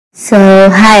So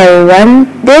hi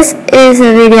everyone, this is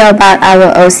a video about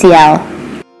our OCL.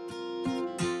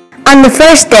 On the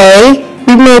first day,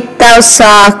 we made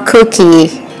Tausa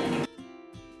cookie.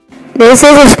 This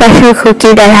is a special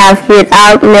cookie that has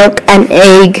without milk and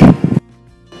egg.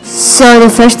 So the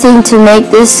first thing to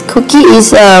make this cookie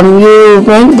is you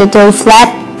make the dough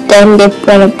flat, then you're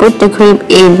gonna put the cream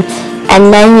in,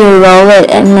 and then you roll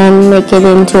it and then make it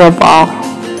into a ball.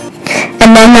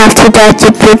 And then after that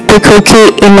you put the cookie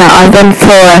in the oven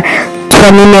for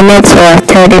 20 minutes or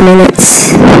 30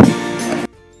 minutes.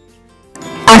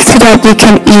 After that you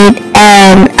can eat,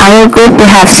 and our group will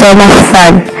have so much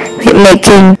fun with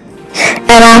making.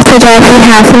 And after that we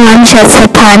have lunch at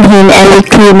Satree and we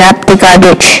clean up the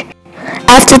garbage.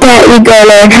 After that we go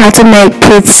learn how to make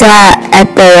pizza at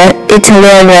the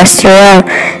Italian restaurant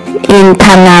in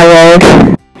Phangga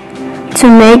Road. To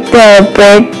make the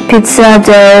bread pizza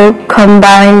dough,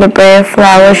 combine the bread,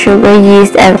 flour, sugar,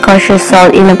 yeast, and kosher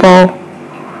salt in a bowl.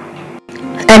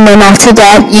 And then after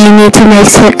that, you need to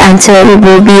mix it until it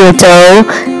will be a dough.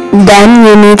 Then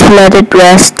you need to let it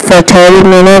rest for 30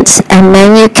 minutes, and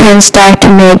then you can start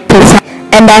to make pizza.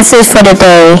 And that's it for the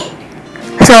day.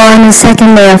 So on the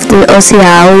second day of the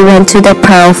OCR, we went to the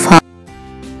pearl farm.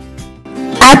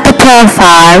 At the pearl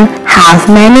farm,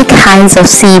 have many kinds of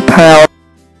sea pearls.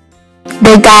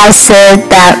 The guy said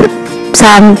that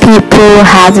some people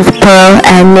have the pearl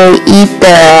and they eat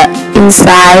the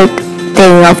inside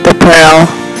thing of the pearl.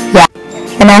 Yeah.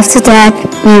 And after that,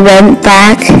 we went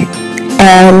back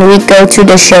and we go to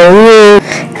the showroom.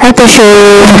 At the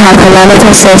showroom, we have a lot of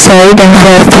accessories that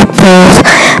have the pearls,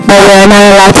 but we're not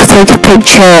allowed to take a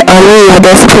picture. Only with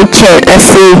this picture. Let's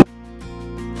see.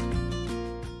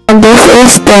 And this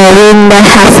is the ring that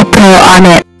has the pearl on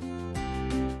it.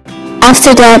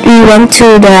 After that, we went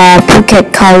to the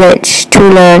Phuket college to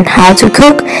learn how to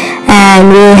cook, and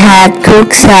we had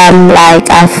cooked some like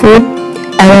a food.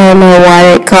 I don't know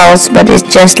what it calls, but it's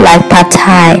just like pad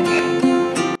thai,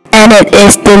 and it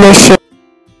is delicious.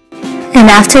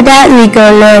 And after that, we go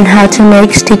learn how to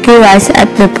make sticky rice at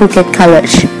the Phuket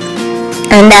college,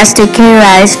 and that sticky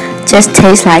rice just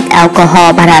tastes like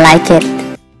alcohol, but I like it.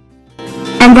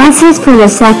 And that's it for the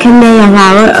second day of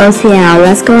our OCL.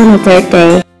 Let's go on the third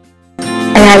day.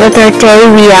 And the third day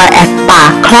we are at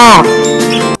Phuket,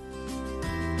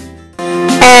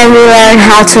 and we learn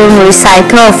how to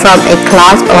recycle from a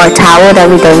cloth or a towel that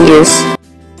we don't use.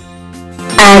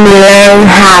 And we learn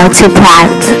how to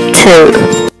plant too.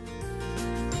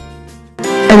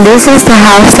 And this is the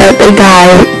house that the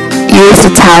guy used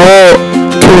the towel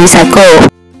to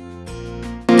recycle.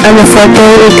 On the fourth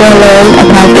day we go learn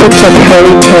about Phuket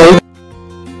heritage.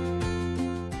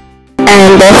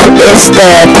 And this is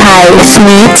the Thai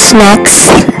sweet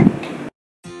snacks.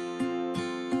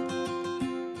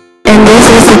 And this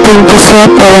is the thing to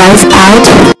sort the rice out.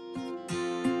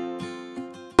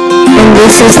 And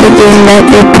this is the game that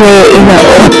they play in the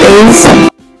old days.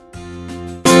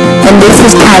 And this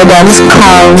is Thai dance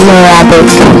called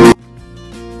Arabic.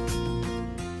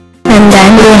 And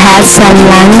then we had some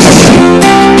lunch.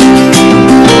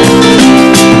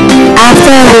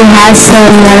 After we had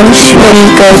some lunch, we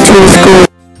go to school.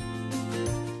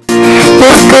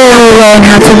 This school we learned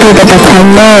how to do the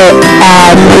bartender,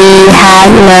 and we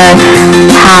have learned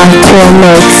how to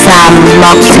make some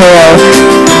mocktail.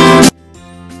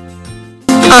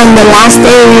 On the last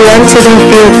day, we went to the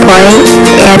viewpoint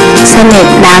at Summit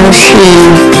Nangshi.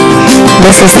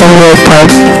 This is the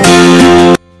viewpoint.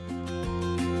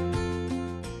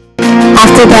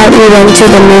 After that, we went to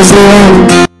the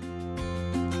museum.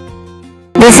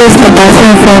 This is the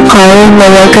button for calling the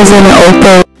workers in the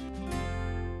open.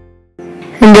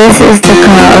 And this is the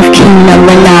car of King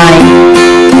number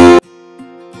 9.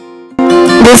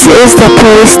 This is the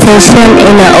police station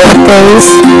in the old days.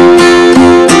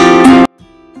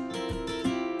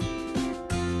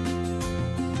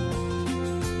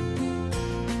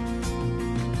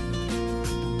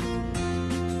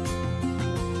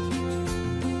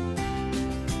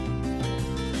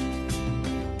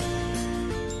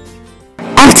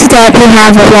 After that, we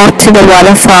have a walk to the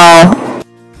waterfall.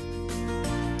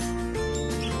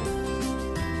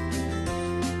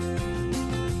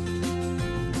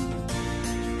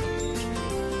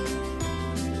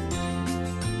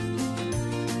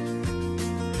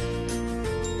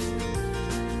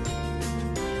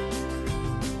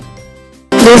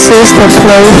 This is the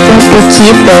place that they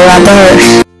keep the rubbers.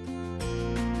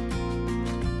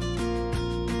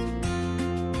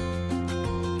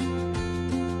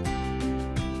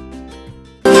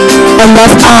 And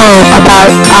that's all about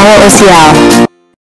our OCL.